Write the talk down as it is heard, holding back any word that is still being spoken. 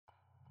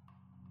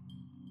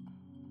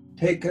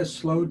take a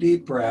slow,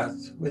 deep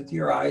breath with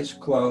your eyes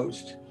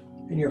closed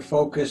and your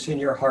focus in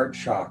your heart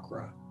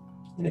chakra.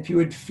 And if you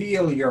would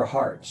feel your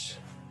hearts,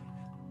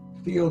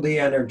 feel the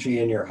energy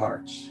in your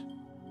hearts,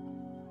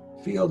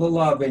 feel the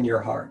love in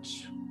your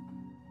hearts,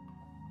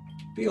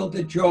 feel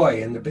the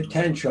joy and the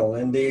potential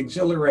and the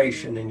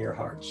exhilaration in your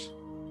hearts.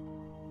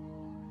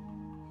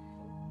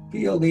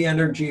 Feel the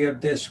energy of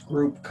this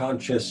group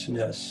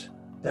consciousness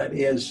that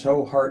is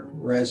so heart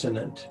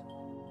resonant,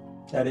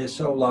 that is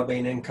so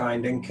loving and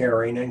kind and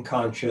caring and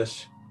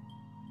conscious.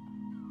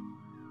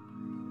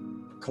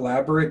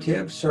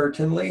 Collaborative,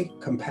 certainly.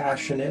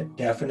 Compassionate,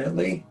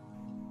 definitely.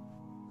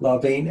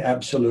 Loving,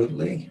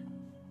 absolutely.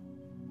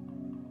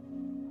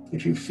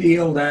 If you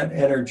feel that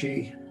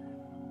energy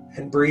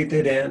and breathe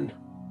it in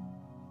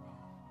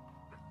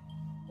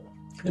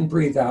and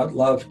breathe out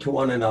love to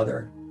one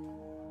another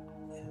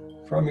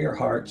from your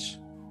hearts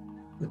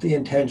with the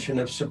intention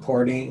of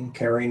supporting,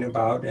 caring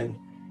about, and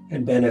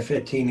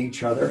benefiting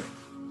each other.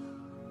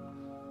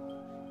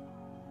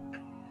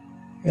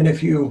 And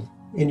if you,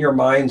 in your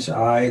mind's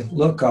eye,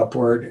 look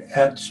upward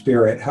at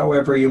spirit,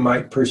 however you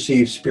might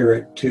perceive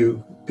spirit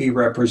to be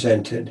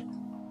represented,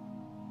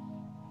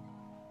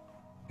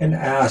 and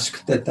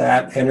ask that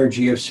that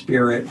energy of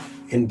spirit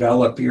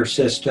envelop your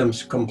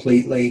systems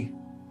completely,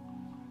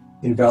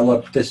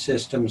 envelop the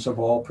systems of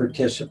all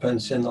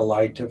participants in the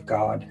light of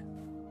God.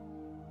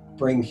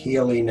 Bring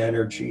healing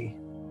energy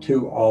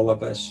to all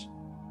of us,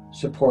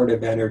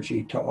 supportive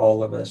energy to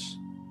all of us,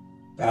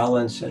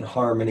 balance and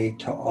harmony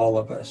to all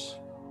of us.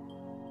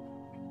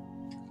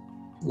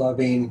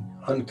 Loving,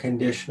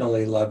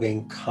 unconditionally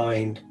loving,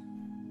 kind,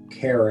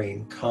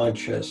 caring,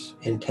 conscious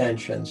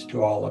intentions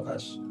to all of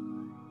us.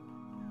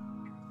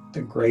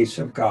 The grace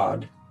of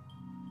God,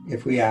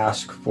 if we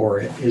ask for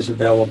it, is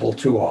available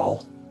to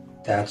all.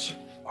 That's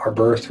our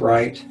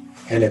birthright,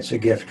 and it's a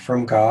gift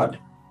from God,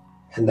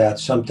 and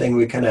that's something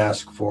we can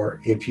ask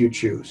for if you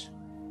choose.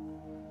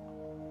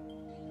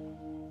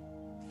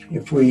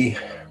 If we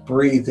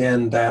breathe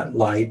in that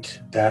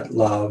light, that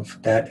love,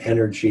 that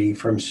energy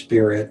from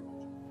spirit,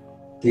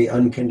 the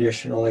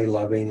unconditionally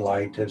loving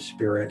light of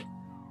spirit,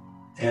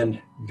 and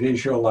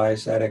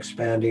visualize that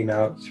expanding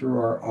out through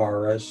our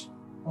auras,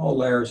 all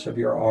layers of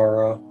your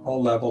aura,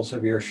 all levels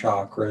of your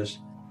chakras,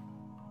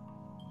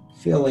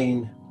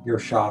 filling your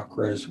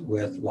chakras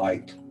with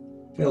light,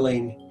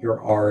 filling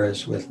your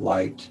auras with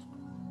light,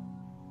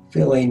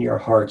 filling your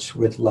hearts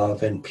with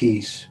love and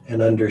peace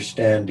and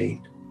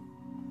understanding,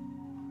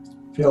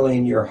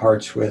 filling your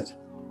hearts with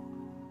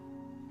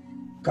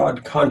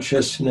God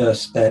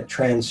consciousness that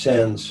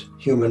transcends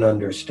human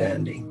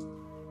understanding.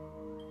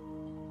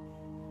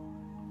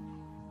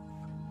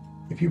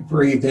 If you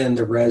breathe in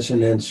the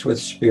resonance with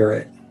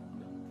spirit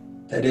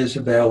that is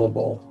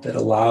available, that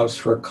allows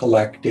for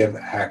collective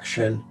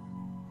action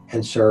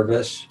and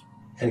service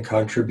and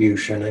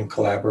contribution and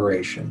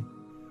collaboration.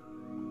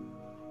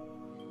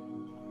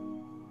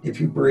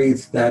 If you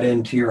breathe that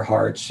into your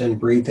hearts and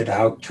breathe it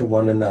out to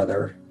one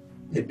another,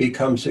 it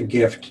becomes a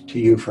gift to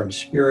you from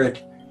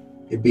spirit.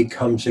 It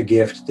becomes a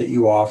gift that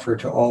you offer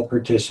to all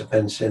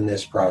participants in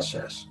this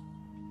process.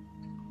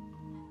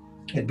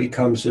 It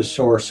becomes a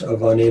source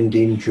of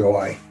unending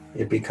joy.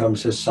 It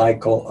becomes a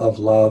cycle of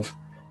love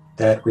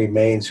that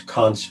remains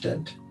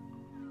constant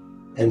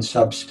and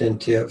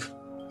substantive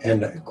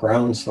and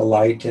grounds the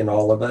light in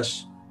all of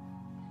us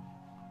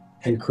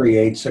and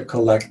creates a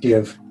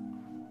collective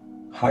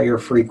higher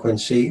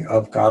frequency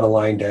of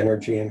God-aligned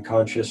energy and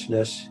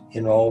consciousness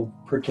in all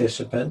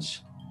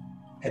participants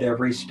at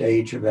every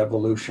stage of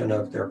evolution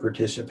of their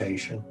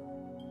participation.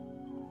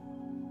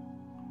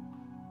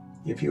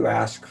 If you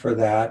ask for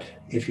that,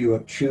 if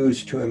you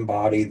choose to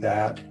embody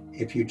that,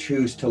 if you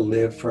choose to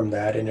live from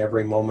that in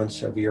every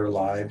moment of your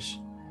lives,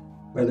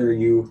 whether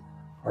you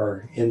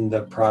are in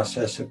the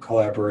process of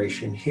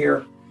collaboration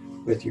here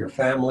with your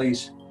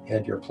families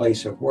and your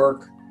place of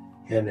work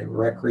and in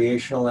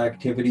recreational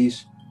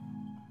activities,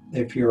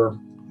 if you're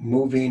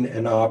moving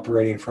and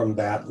operating from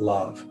that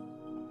love,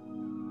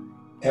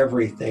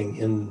 everything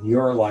in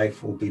your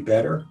life will be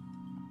better.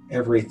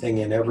 Everything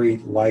in every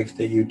life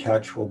that you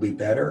touch will be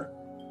better.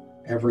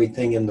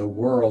 Everything in the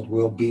world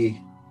will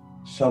be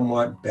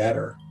somewhat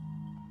better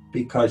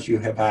because you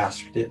have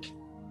asked it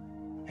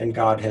and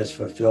God has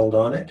fulfilled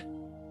on it.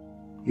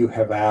 You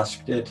have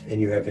asked it and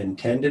you have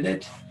intended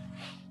it.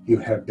 You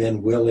have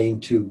been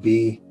willing to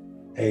be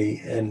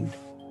a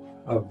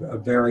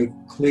very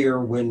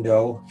clear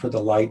window for the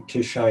light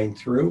to shine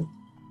through,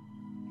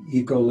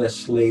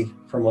 egolessly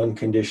from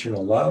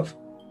unconditional love.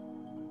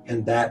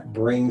 And that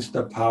brings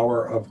the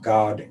power of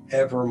God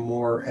ever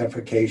more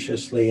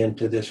efficaciously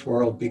into this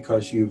world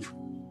because you've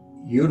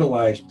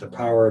utilized the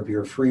power of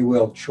your free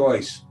will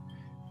choice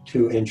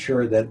to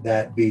ensure that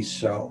that be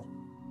so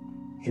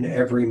in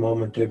every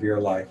moment of your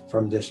life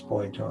from this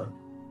point on.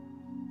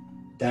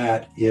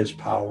 That is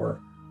power.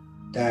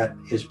 That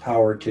is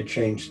power to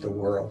change the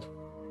world.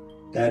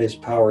 That is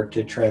power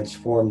to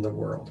transform the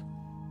world.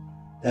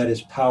 That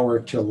is power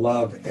to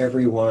love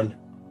everyone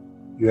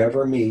you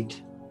ever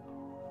meet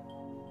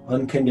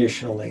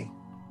unconditionally,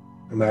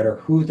 no matter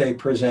who they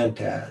present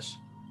as,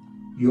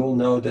 you'll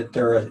know that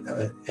they're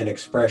an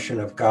expression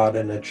of God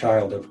and a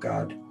child of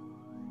God.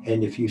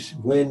 And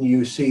when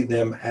you see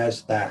them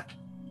as that,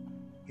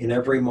 in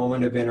every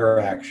moment of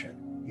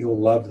interaction, you'll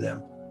love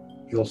them,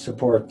 you'll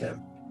support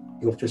them,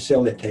 you'll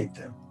facilitate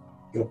them,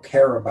 you'll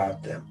care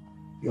about them,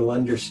 you'll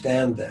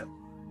understand them,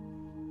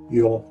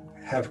 you'll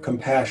have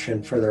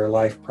compassion for their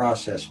life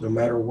process, no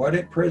matter what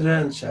it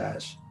presents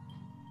as.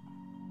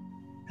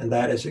 And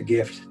that is a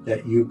gift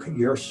that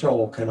your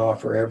soul can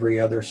offer every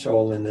other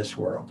soul in this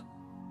world.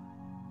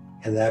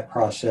 And that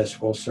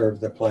process will serve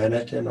the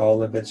planet and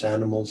all of its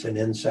animals and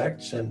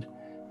insects and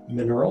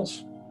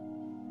minerals.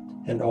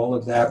 And all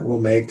of that will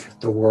make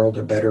the world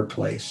a better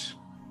place.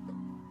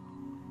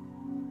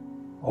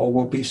 All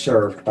will be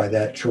served by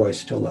that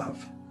choice to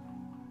love.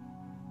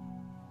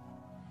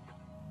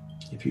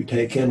 If you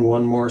take in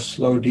one more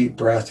slow, deep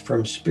breath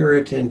from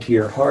spirit into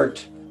your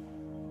heart,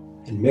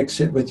 and mix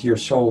it with your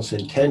soul's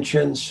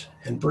intentions,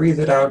 and breathe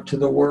it out to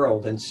the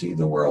world, and see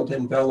the world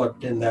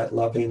enveloped in that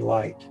loving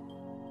light.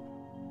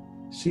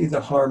 See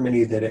the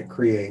harmony that it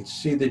creates,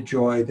 see the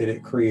joy that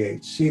it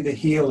creates, see the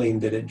healing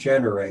that it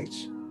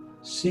generates.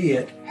 See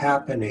it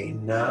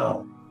happening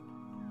now.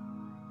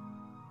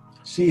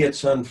 See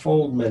its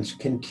unfoldments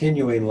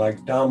continuing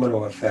like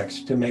domino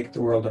effects to make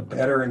the world a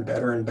better and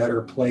better and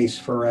better place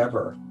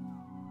forever.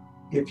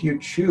 If you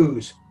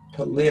choose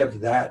to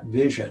live that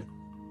vision,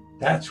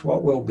 that's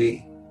what will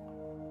be.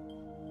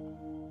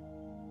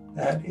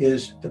 That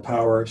is the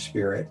power of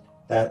spirit.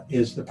 That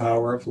is the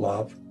power of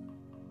love.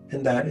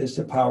 And that is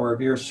the power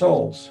of your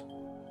souls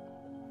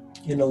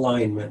in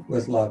alignment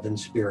with love and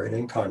spirit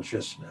and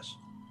consciousness.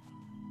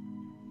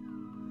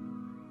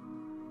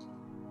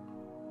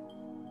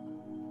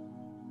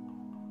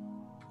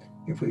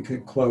 If we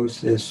could close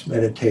this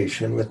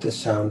meditation with the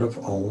sound of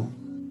Om,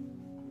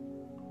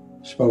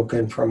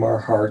 spoken from our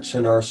hearts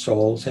and our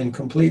souls in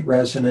complete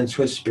resonance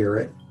with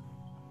spirit,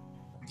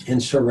 in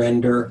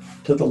surrender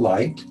to the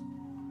light,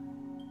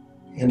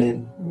 and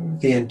in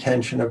the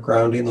intention of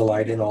grounding the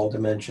light in all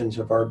dimensions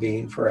of our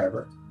being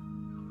forever.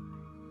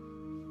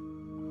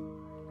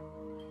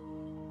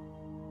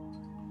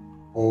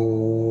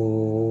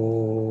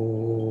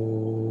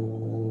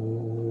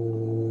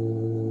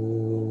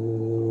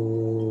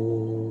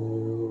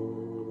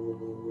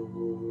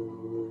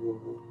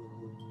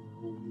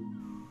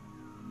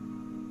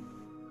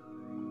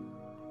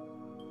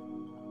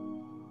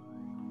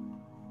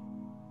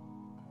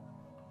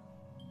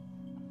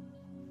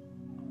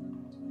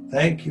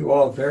 Thank you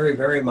all very,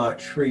 very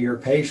much for your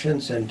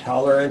patience and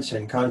tolerance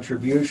and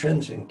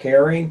contributions and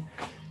caring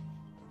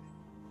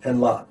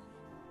and love.